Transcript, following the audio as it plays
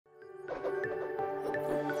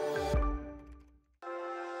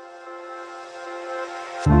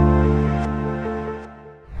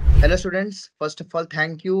Hello students, first of all,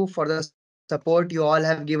 thank you for the support you all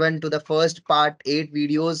have given to the first part 8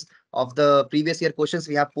 videos of the previous year questions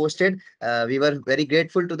we have posted. We were very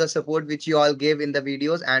grateful to the support which you all gave in the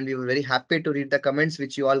videos, and we were very happy to read the comments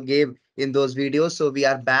which you all gave in those videos. So we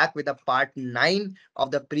are back with a part 9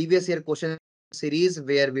 of the previous year question series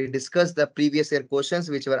where we discuss the previous year questions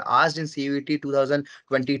which were asked in CUET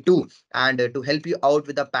 2022, and to help you out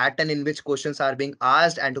with the pattern in which questions are being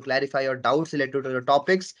asked and to clarify your doubts related to the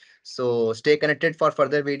topics. So stay connected for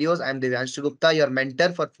further videos. I'm Divyanshu Gupta, your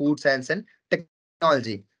mentor for food science and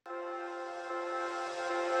technology.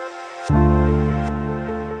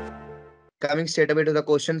 Coming straight away to the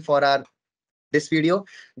question for our this video,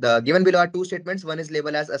 the given below are two statements. One is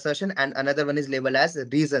labeled as assertion and another one is labeled as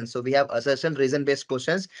reason. So we have assertion, reason based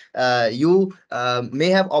questions. You may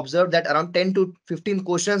have observed that around 10 to 15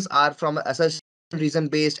 questions are from assertion, reason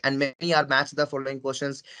based, and many are match the following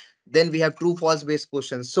questions. Then we have true false based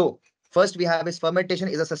questions. So first we have is fermentation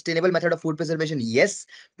is a sustainable method of food preservation. Yes,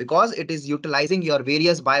 because it is utilizing your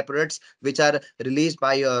various byproducts which are released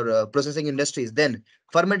by your processing industries. Then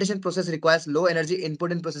fermentation process requires low energy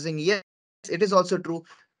input in processing. Yes, it is also true,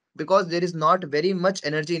 because there is not very much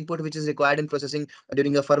energy input which is required in processing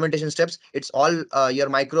during your fermentation steps. It's all your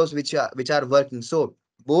microbes which are working. So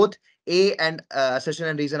both A and assertion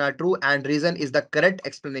and reason are true, and reason is the correct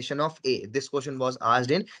explanation of A. This question was asked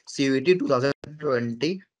in CUET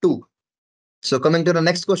 2022. So coming to the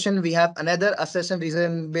next question, we have another assertion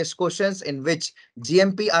reason based questions in which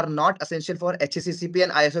GMP are not essential for HACCP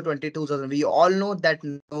and ISO 22000. We all know that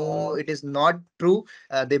no, it is not true.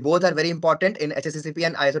 They both are very important in HACCP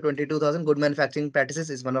and ISO 22000. Good manufacturing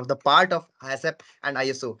practices is one of the part of HACCP and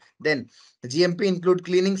ISO. Then GMP include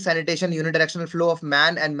cleaning, sanitation, unidirectional flow of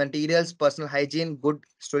man and materials, personal hygiene, good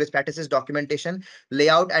storage practices, documentation,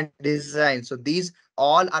 layout, and design. So these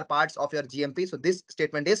all are parts of your GMP. So this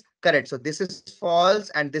statement is correct. So this is false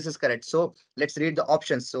and this is correct. So let's read the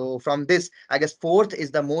options. So from this, I guess fourth is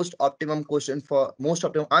the most optimum question for most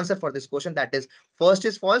optimum answer for this question. That is first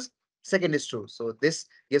is false, second is true. So this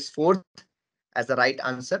gives fourth as the right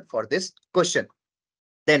answer for this question.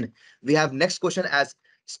 Then we have next question as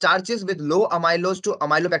starches with low amylose to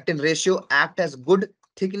amylopectin ratio act as good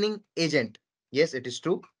thickening agent. Yes, it is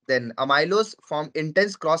true. Then amylose form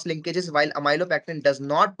intense cross linkages while amylopectin does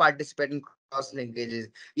not participate in cross linkages.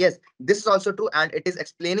 Yes, this is also true, and it is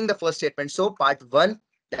explaining the first statement. So part one,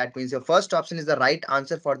 that means your first option is the right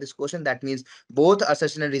answer for this question. That means both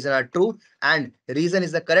assertion and reason are true, and reason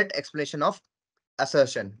is the correct explanation of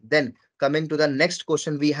assertion. Then coming to the next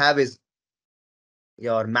question we have is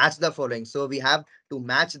your match the following. So we have to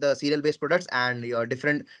match the cereal based products and your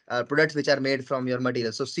different products which are made from your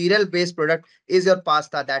material. So cereal based product is your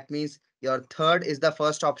pasta. That means your third is the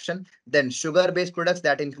first option. Then sugar based products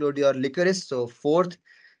that include your licorice. So fourth.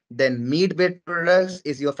 Then meat based products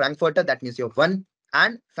is your frankfurter. That means your one.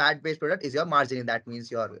 And fat based product is your margarine. That means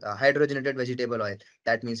your hydrogenated vegetable oil.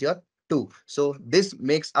 That means your two. So this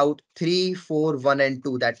makes out 3, 4, 1, and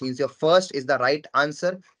 2. That means your first is the right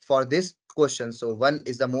answer for this question. So one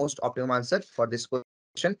is the most optimum answer for this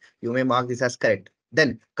question. You may mark this as correct.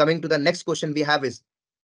 Then coming to the next question we have is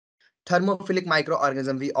thermophilic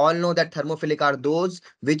microorganism. We all know that thermophilic are those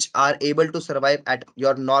which are able to survive at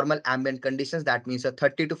your normal ambient conditions. That means a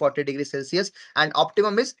 30 to 40 degrees Celsius, and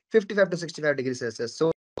optimum is 55 to 65 degrees Celsius.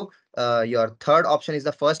 So your third option is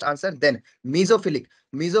the first answer. Then mesophilic.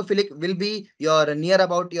 Mesophilic will be your near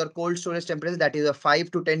about your cold storage temperature. That is a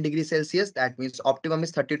 5 to 10 degrees Celsius. That means optimum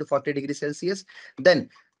is 30 to 40 degrees Celsius. Then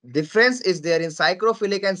difference is there in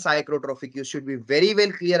psychrophilic and psychrotropic. You should be very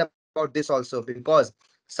well clear about this also, because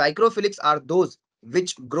psychrophilics are those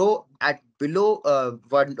which grow at below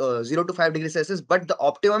 0 to 5 degrees Celsius, but the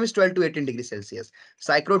optimum is 12 to 18 degrees Celsius.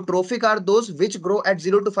 Psychrotropic are those which grow at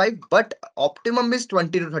 0 to 5, but optimum is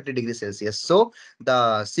 20 to 30 degrees Celsius. So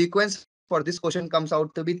the sequence for this question comes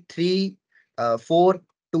out to be 3, 4,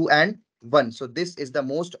 2, and 1. So this is the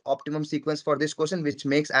most optimum sequence for this question, which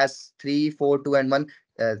makes as 3, 4, 2, and 1.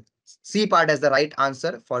 Uh, C part as the right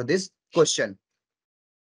answer for this question.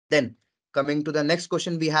 Then coming to the next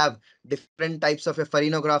question, we have different types of a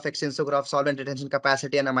farinograph, extensograph, solvent retention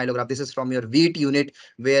capacity, and amylograph. This is from your wheat unit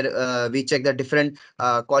where we check the different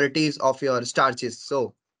qualities of your starches.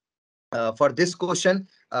 So for this question,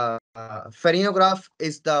 farinograph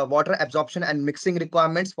is the water absorption and mixing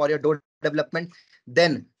requirements for your dough development.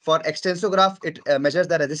 Then for extensograph, it measures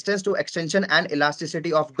the resistance to extension and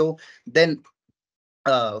elasticity of dough. Then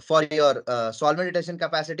for your solvent retention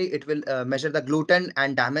capacity, it will measure the gluten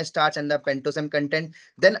and damaged starch and the pentosem content.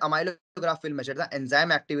 Then amylograph will measure the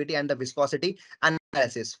enzyme activity and the viscosity. And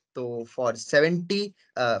analysis. So for 70,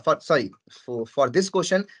 for this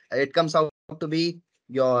question, it comes out to be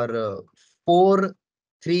your 4,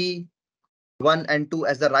 3, 1 and 2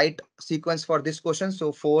 as the right sequence for this question.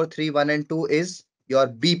 So 4, 3, 1 and 2 is your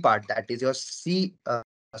B part. That is your second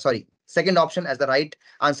option as the right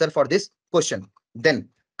answer for this question. Then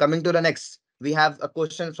coming to the next, we have a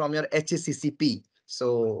question from your HACCP.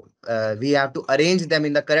 So we have to arrange them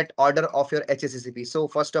in the correct order of your HACCP. So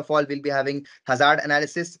first of all, we'll be having hazard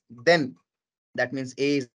analysis. Then that means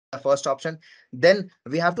A is the first option. Then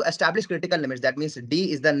we have to establish critical limits. That means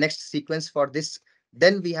D is the next sequence for this.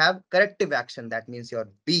 Then we have corrective action. That means your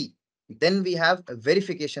B. Then we have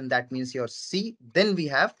verification. That means your C. Then we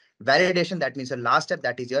have validation. That means your last step.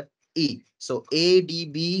 That is your E. So A, D,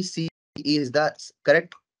 B, C, E is the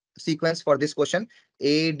correct sequence for this question.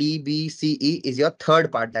 A, D, B, C, E is your third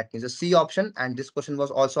part. That means the C option. And this question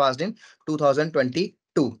was also asked in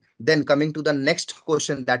 2022. Then coming to the next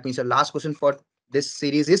question. That means your last question for this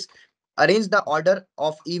series is arrange the order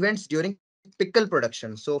of events during pickle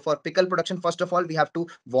production. So for pickle production, first of all, we have to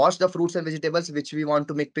wash the fruits and vegetables which we want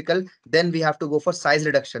to make pickle. Then we have to go for size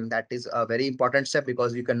reduction. That is a very important step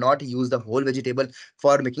because you cannot use the whole vegetable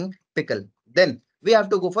for making pickle. Then we have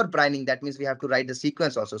to go for brining. That means we have to write the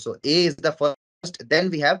sequence also. So A is the first, then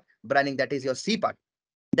we have brining, that is your C part.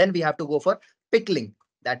 Then we have to go for pickling.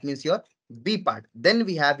 That means your B part. Then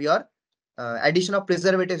we have your addition of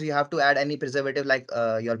preservatives. You have to add any preservative like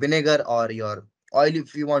your vinegar or your oil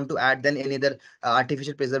if you want to add, then any other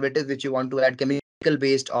artificial preservatives which you want to add, chemical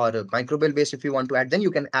based or microbial based if you want to add, then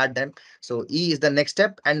you can add them. So E is the next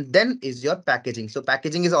step, and then is your packaging. So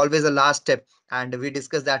packaging is always the last step, and we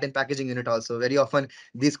discussed that in packaging unit also. Very often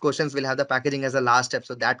these questions will have the packaging as a last step,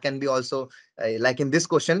 so that can be also like in this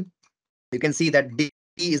question you can see that D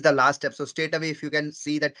is the last step. So straight away, if you can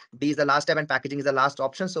see that D is the last step and packaging is the last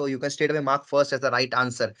option, so you can straight away mark first as the right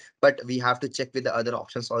answer. But we have to check with the other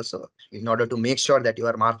options also in order to make sure that you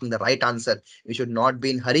are marking the right answer. You should not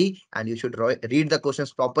be in hurry and you should read the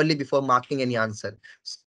questions properly before marking any answer.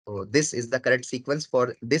 So this is the correct sequence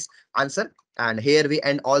for this answer. And here we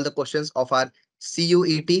end all the questions of our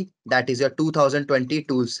CUET, that is your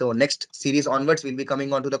 2022. So next series onwards, we'll be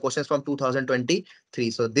coming on to the questions from 2023.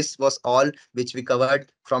 So this was all which we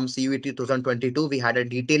covered from CUET 2022. We had a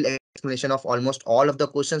detailed explanation of almost all of the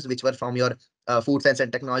questions which were from your food science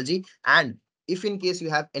and technology. And if in case you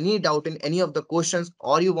have any doubt in any of the questions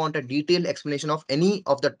or you want a detailed explanation of any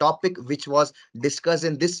of the topic which was discussed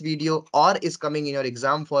in this video or is coming in your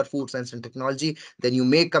exam for food science and technology, then you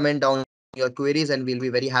may comment down your queries and we'll be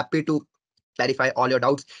very happy to clarify all your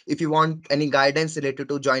doubts. If you want any guidance related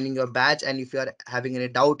to joining your batch, and if you are having any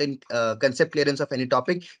doubt in concept clearance of any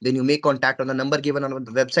topic, then you may contact on the number given on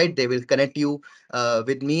the website. They will connect you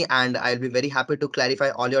with me, and I'll be very happy to clarify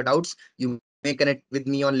all your doubts. You may connect with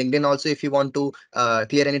me on LinkedIn also if you want to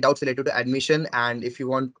clear any doubts related to admission, and if you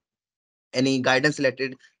want any guidance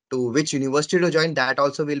related to which university to join, that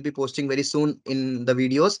also will be posting very soon in the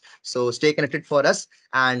videos. So stay connected for us,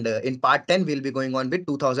 and in part 10 we'll be going on with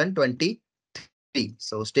 2023.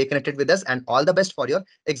 So stay connected with us, and all the best for your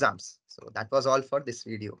exams. So that was all for this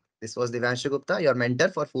video. This was Divyanshu Gupta, your mentor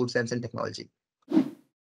for food science and technology.